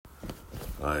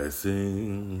I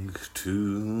think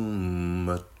too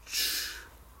much.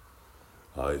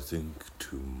 I think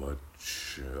too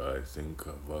much. I think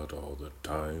about all the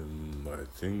time. I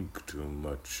think too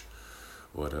much.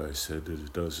 What I said,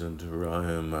 it doesn't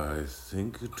rhyme. I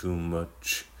think too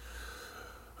much.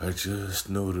 I just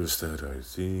noticed that I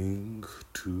think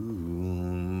too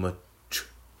much.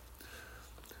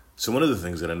 So one of the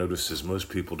things that I noticed is most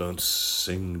people don't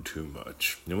sing too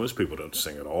much. Most people don't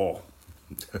sing at all.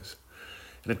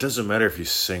 And it doesn't matter if you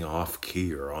sing off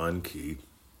key or on key.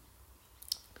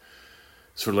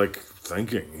 Sort of like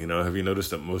thinking, have you noticed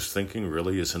that most thinking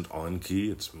really isn't on key?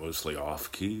 It's mostly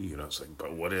off key. It's like,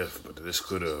 but what if, but this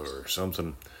could have, or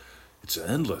something. It's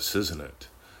endless, isn't it?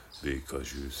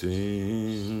 Because you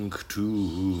think too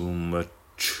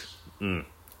much.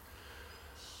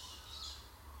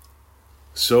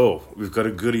 So, we've got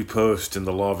a goodie post in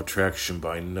The Law of Attraction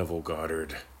by Neville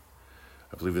Goddard.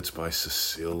 I believe it's by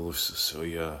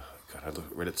Cecilia. God, I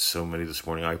read it so many this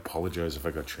morning. I apologize if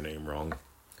I got your name wrong.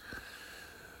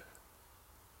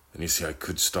 And you see, I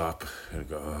could stop and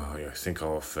go, I think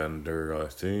I'll offend her. I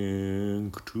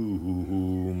think too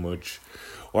much.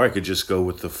 Or I could just go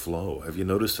with the flow. Have you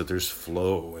noticed that there's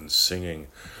flow in singing?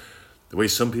 The way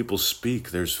some people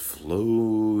speak, there's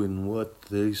flow in what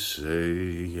they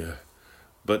say.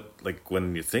 But like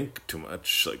when you think too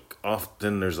much, like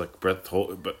often there's like breath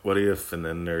hold, but what if, and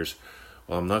then there's,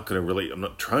 I'm not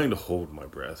trying to hold my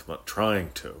breath. I'm not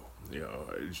trying to,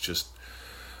 it's just,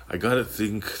 I got to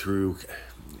think through,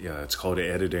 it's called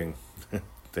editing,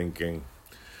 thinking,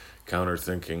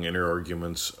 counter-thinking, inner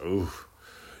arguments. Oh,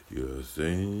 you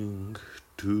think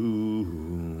too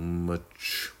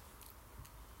much.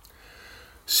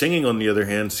 Singing, on the other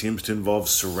hand, seems to involve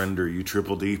surrender, you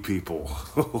Triple D people.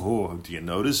 Oh, do you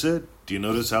notice it? Do you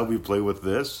notice how we play with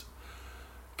this?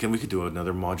 We could do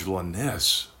another module on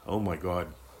this. Oh my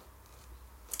God.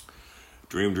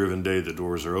 Dream-driven day, the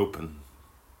doors are open.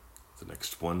 The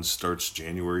next one starts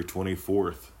January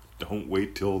 24th. Don't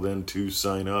wait till then to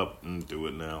sign up, and do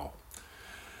it now.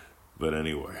 But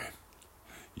anyway,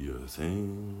 you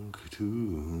think too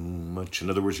much. In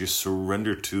other words, you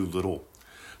surrender too little.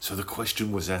 So the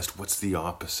question was asked, what's the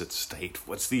opposite state?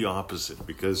 What's the opposite?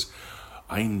 Because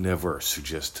I never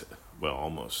suggest,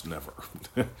 almost never.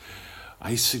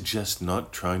 I suggest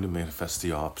not trying to manifest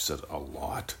the opposite a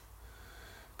lot.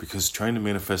 Because trying to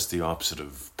manifest the opposite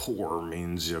of poor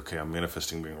means, I'm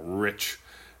manifesting being rich.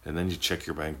 And then you check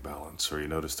your bank balance, or you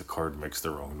notice the card makes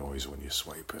the wrong noise when you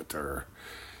swipe it, or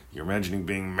you're imagining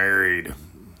being married,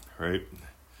 right?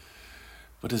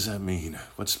 What does that mean?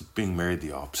 What's being married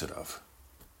the opposite of?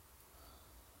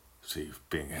 See,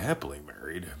 being happily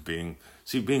married, being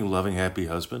loving, happy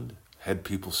husband, had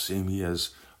people see me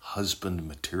as husband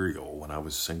material when I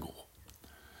was single.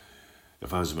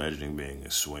 If I was imagining being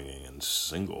swinging and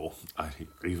single,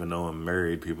 even though I'm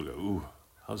married, people go, ooh,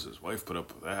 how's his wife put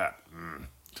up with that?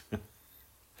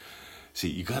 See,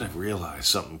 you got to realize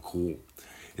something cool.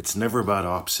 It's never about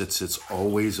opposites. It's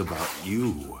always about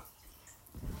you.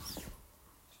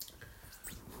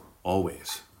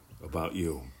 Always about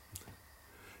you.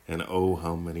 And oh,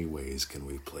 how many ways can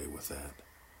we play with that?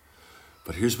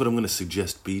 But here's what I'm going to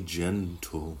suggest. Be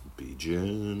gentle. Be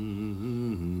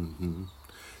gentle.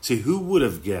 See, who would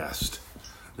have guessed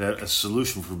that a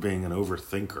solution for being an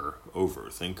overthinker,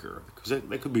 because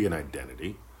that could be an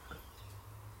identity.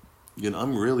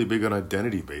 I'm really big on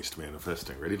identity-based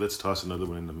manifesting. Ready? Let's toss another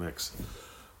one in the mix.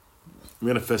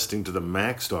 Manifesting to the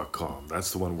max.com.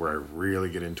 That's the one where I really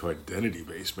get into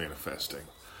identity-based manifesting.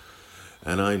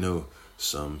 And I know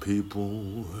some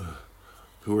people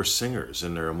who are singers,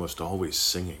 and they're almost always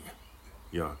singing.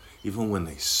 Even when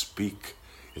they speak,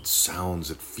 it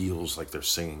feels like they're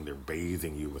singing. They're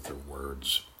bathing you with their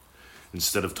words.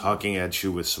 Instead of talking at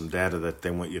you with some data that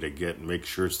they want you to get, and make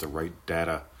sure it's the right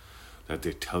data that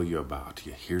they tell you about.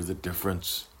 You hear the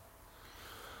difference?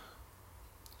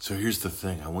 So here's the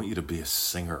thing. I want you to be a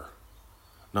singer.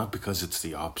 Not because it's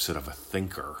the opposite of a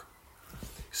thinker.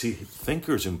 See,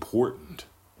 thinker's important.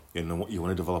 You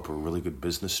want to develop a really good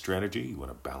business strategy. You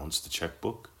want to balance the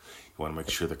checkbook. You want to make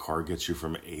sure the car gets you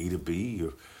from A to B.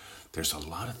 There's a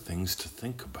lot of things to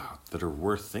think about that are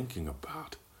worth thinking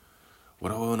about. What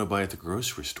do I want to buy at the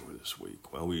grocery store this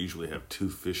week? Well, we usually have 2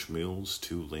 fish meals,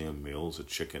 2 lamb meals, a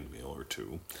chicken meal or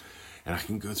 2. And I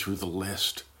can go through the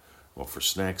list. Well, for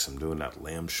snacks, I'm doing that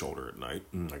lamb shoulder at night.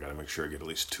 I got to make sure I get at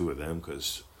least 2 of them,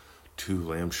 because 2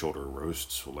 lamb shoulder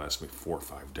roasts will last me 4 or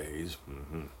 5 days.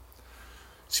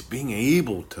 See, being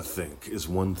able to think is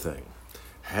one thing.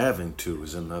 Having to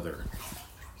is another.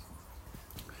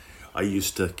 I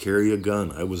used to carry a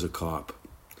gun. I was a cop.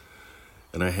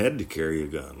 And I had to carry a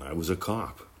gun. I was a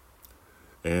cop.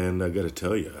 And I got to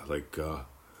tell you,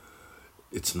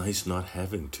 it's nice not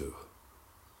having to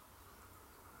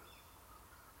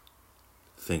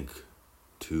think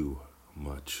too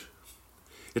much.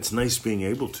 It's nice being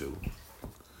able to.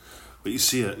 But you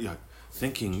see,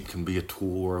 thinking can be a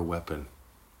tool or a weapon.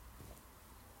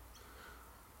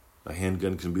 A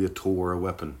handgun can be a tool or a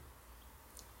weapon.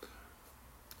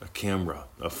 A camera,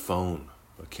 a phone,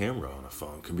 a camera on a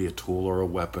phone can be a tool or a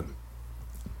weapon.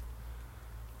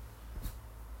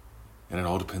 And it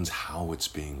all depends how it's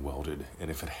being wielded and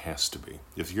if it has to be.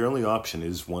 If your only option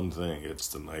is one thing, it's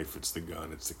the knife, it's the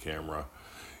gun, it's the camera,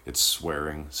 it's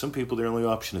swearing. Some people, their only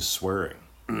option is swearing.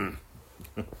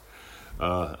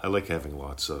 I like having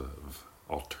lots of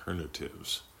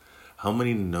alternatives. How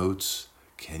many notes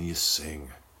can you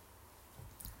sing?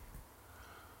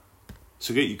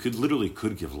 So you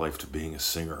could give life to being a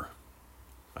singer.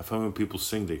 I find when people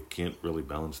sing, they can't really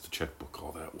balance the checkbook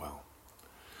all that well.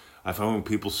 I find when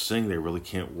people sing, they really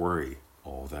can't worry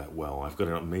all that well. I've got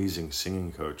an amazing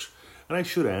singing coach, and I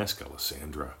should ask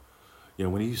Alessandra,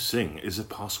 when you sing, is it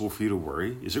possible for you to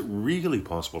worry? Is it really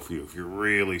possible for you, if you're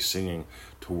really singing,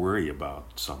 to worry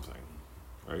about something?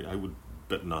 Right? I would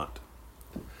bet not.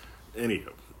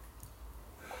 Anyhow,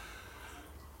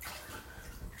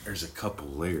 there's a couple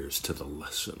layers to the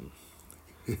lesson.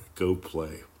 Go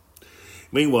play.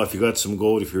 Meanwhile, if you got some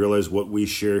gold, if you realize what we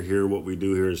share here, what we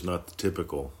do here is not the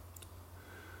typical,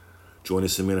 join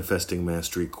us in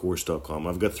ManifestingMasteryCourse.com.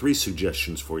 I've got 3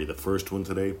 suggestions for you. The first one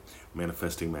today,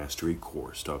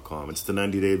 ManifestingMasteryCourse.com. It's the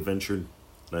 90-day adventure,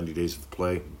 90 days of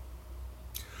play.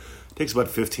 It takes about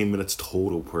 15 minutes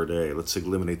total per day. Let's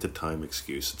eliminate the time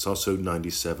excuse. It's also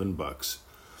 $97.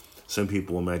 Some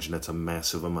people imagine that's a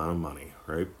massive amount of money,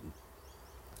 right?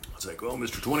 It's like, well,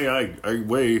 Mr. 20, I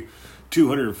weigh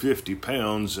 250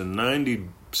 pounds and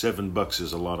 $97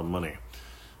 is a lot of money.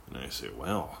 And I say,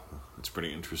 well, that's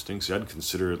pretty interesting. See, I'd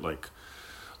consider it like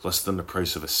less than the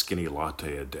price of a skinny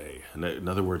latte a day. In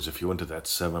other words, if you went to that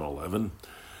 7-Eleven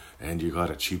and you got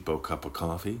a cheapo cup of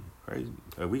coffee, right?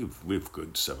 We have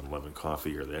good 7-Eleven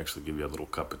coffee here. They actually give you a little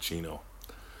cappuccino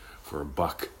for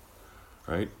 $1,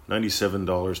 right? $97,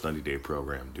 90-day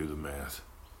program. Do the math.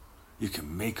 You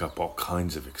can make up all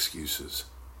kinds of excuses.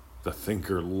 The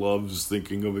thinker loves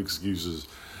thinking of excuses.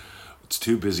 It's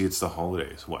too busy, it's the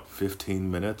holidays.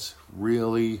 15 minutes?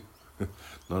 Really?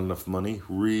 Not enough money?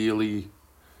 Really?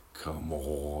 Come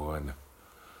on.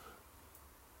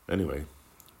 Anyway,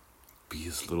 be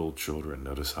as little children.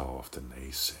 Notice how often they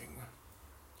sing.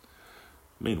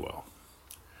 Meanwhile,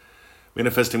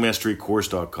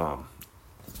 ManifestingMasteryCourse.com.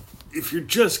 If you're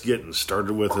just getting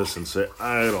started with us and say,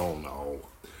 I don't know,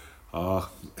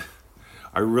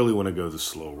 I really want to go the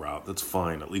slow route. That's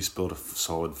fine. At least build a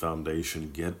solid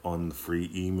foundation. Get on the free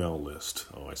email list.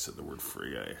 Oh, I said the word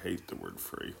free. I hate the word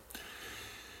free.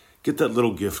 Get that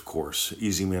little gift course,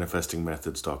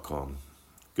 EasyManifestingMethods.com.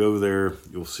 Go there.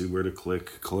 You'll see where to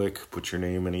click. Put your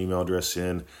name and email address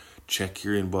in. Check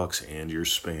your inbox and your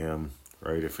spam.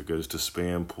 Right? If it goes to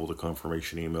spam, pull the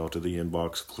confirmation email to the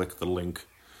inbox. Click the link.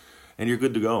 And you're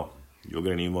good to go. You'll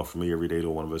get an email from me every day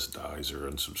till one of us dies or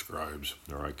unsubscribes,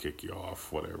 or I kick you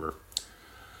off, whatever.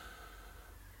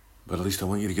 But at least I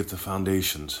want you to get the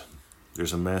foundations.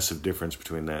 There's a massive difference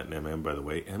between that and MM, by the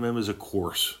way. MM is a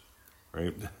course,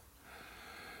 right?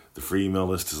 The free email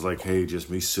list is like, hey,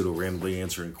 just me pseudo-randomly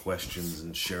answering questions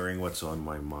and sharing what's on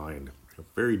my mind. A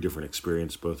very different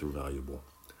experience. Both are valuable.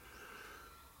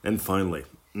 And finally,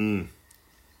 by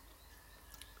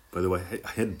the way,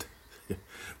 I had...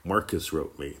 Marcus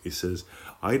wrote me. He says,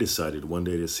 I decided one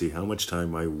day to see how much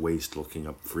time I waste looking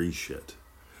up free shit.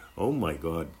 Oh my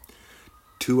God.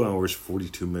 2 hours,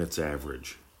 42 minutes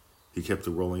average. He kept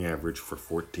the rolling average for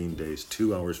 14 days.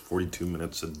 2 hours, 42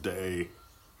 minutes a day.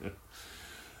 And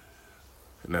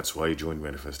that's why you joined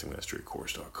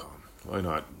ManifestingMasteryCourse.com. Why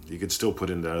not? You could still put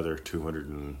in the other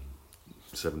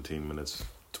 217 minutes,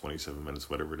 27 minutes,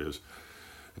 whatever it is,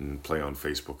 and play on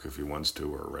Facebook if he wants to,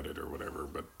 or Reddit or whatever,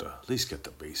 but at least get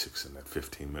the basics in that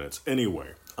 15 minutes.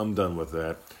 Anyway, I'm done with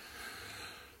that.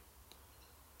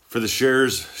 For the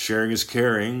shares, sharing is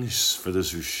caring. For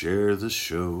those who share the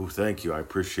show, thank you. I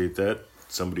appreciate that.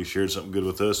 Somebody shared something good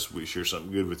with us. We share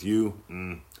something good with you.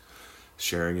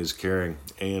 Sharing is caring.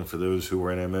 And for those who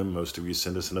are in MM, most of you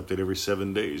send us an update every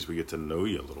 7 days. We get to know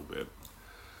you a little bit.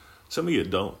 Some of you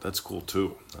don't. That's cool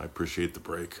too. I appreciate the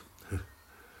break.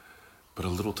 But a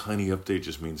little tiny update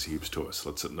just means heaps to us.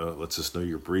 Lets us know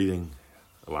you're breathing.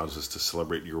 Allows us to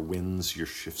celebrate your wins, your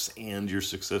shifts, and your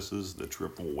successes. The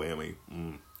triple whammy.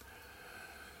 And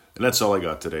that's all I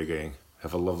got today, gang.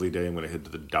 Have a lovely day. I'm going to head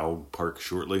to the dog park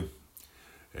shortly.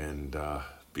 And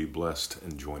Be blessed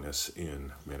and join us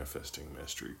in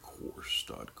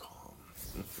ManifestingMasteryCourse.com.